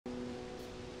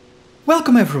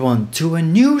Welcome everyone to a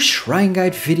new Shrine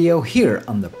Guide video here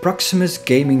on the Proximus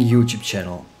Gaming YouTube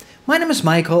channel. My name is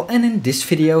Michael and in this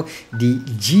video the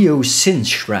Jiosin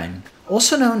Shrine,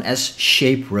 also known as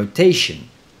Shape Rotation.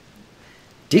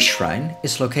 This shrine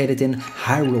is located in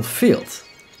Hyrule Field,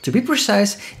 to be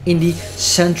precise in the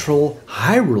Central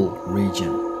Hyrule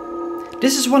Region.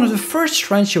 This is one of the first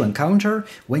shrines you encounter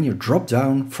when you drop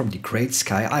down from the Great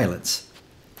Sky Islands.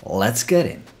 Let's get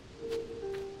in.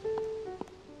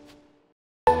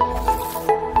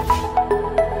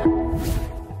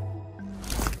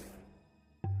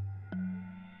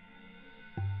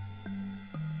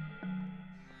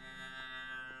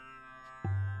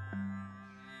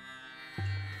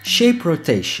 Shape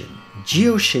Rotation,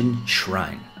 Jiosin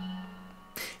Shrine.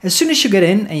 As soon as you get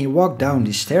in and you walk down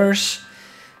these stairs,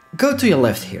 go to your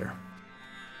left here.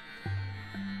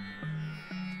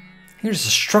 Here's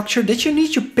a structure that you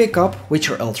need to pick up with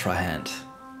your Ultra hand.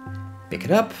 Pick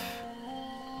it up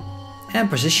and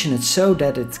position it so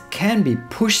that it can be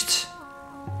pushed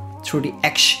through the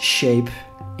X shape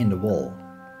in the wall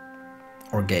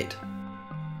or gate.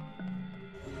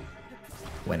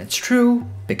 When it's through,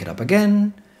 pick it up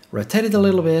again, rotate it a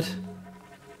little bit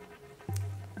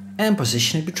and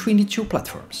position it between the two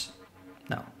platforms.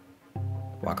 Now,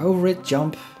 walk over it,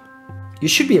 jump. You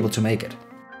should be able to make it.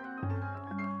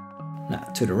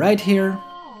 Now, to the right here,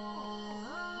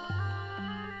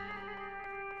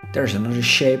 there's another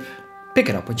shape. Pick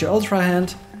it up with your Ultra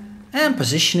hand and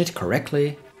position it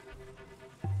correctly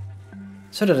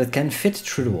so that it can fit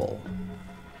through the wall.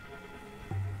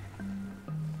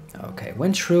 Okay,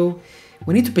 went through.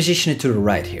 We need to position it to the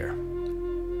right here,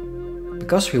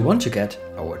 because we want to get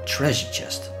our treasure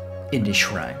chest in this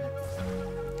shrine.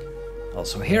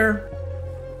 Also here,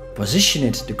 position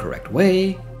it the correct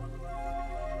way.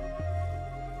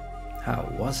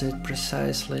 How was it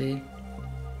precisely?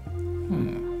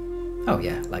 Oh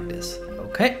yeah, like this.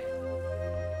 Okay.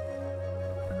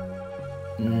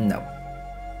 No,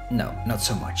 not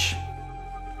so much.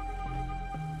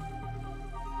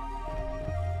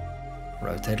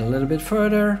 Rotate a little bit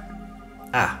further.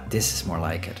 This is more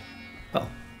like it. Well,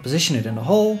 position it in the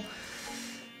hole.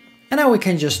 And now we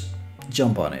can just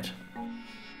jump on it.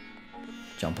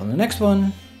 Jump on the next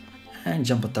one. And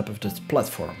jump on top of the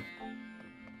platform.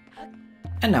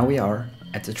 And now we are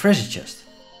at the treasure chest.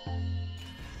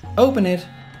 Open it.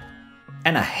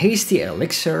 And a hasty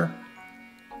elixir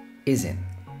is in.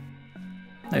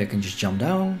 Now you can just jump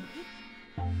down.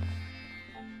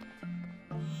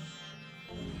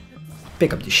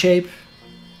 Pick up the shape,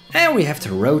 and we have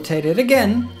to rotate it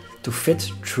again to fit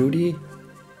through the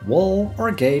wall or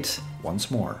gate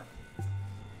once more.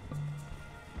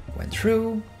 Went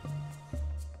through.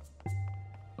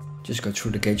 Just go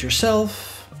through the gate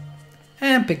yourself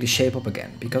and pick the shape up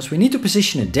again, because we need to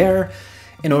position it there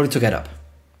in order to get up.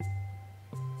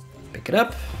 Pick it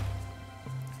up,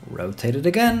 rotate it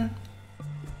again,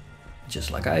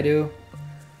 just like I do.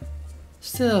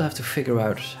 Still have to figure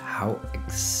out how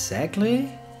exactly.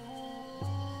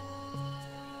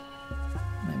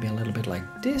 Maybe a little bit like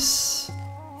this.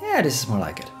 Yeah, this is more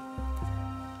like it.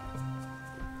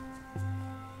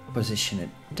 Position it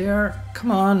there. Come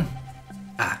on.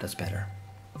 That's better.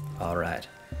 Alright.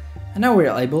 And now we're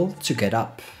able to get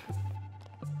up.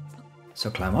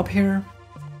 So climb up here.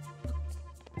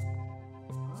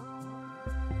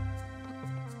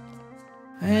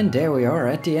 And there we are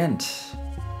at the end.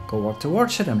 Go walk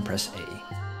towards it and press A.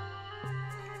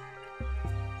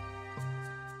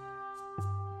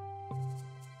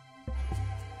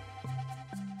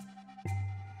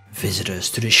 Visitors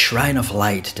to the Shrine of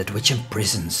Light, that which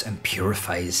imprisons and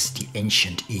purifies the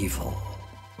ancient evil.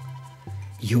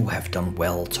 You have done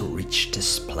well to reach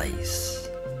this place.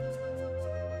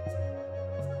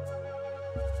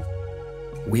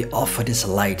 We offer this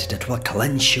light that will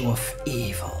cleanse you of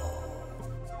evil.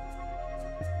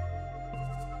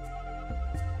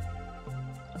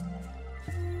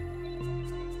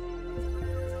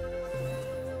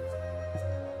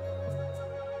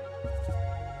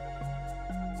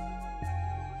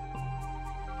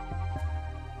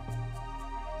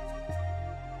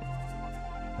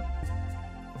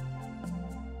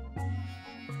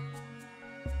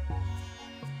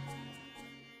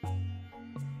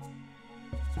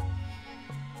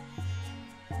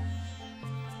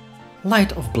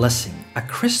 Light of Blessing, a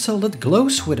crystal that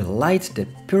glows with a light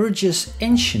that purges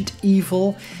ancient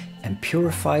evil and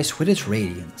purifies with its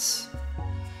radiance.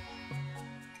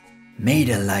 May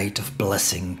the light of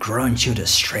blessing grant you the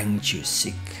strength you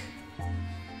seek.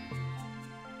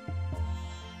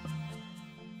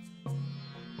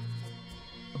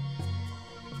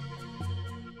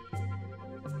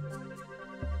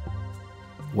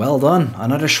 Well done,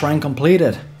 another shrine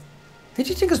completed. Did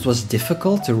you think it was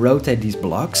difficult to rotate these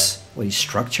blocks or these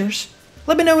structures?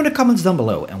 Let me know in the comments down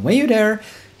below, and when you're there,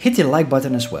 hit the like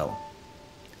button as well.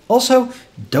 Also,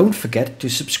 don't forget to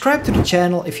subscribe to the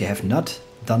channel if you have not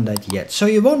done that yet, so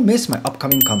you won't miss my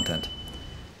upcoming content.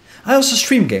 I also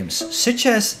stream games such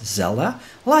as Zelda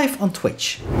live on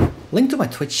Twitch. Link to my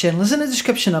Twitch channel is in the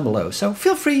description down below, so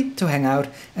feel free to hang out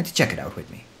and to check it out with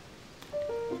me.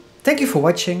 Thank you for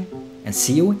watching and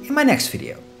see you in my next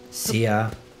video. See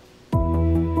ya!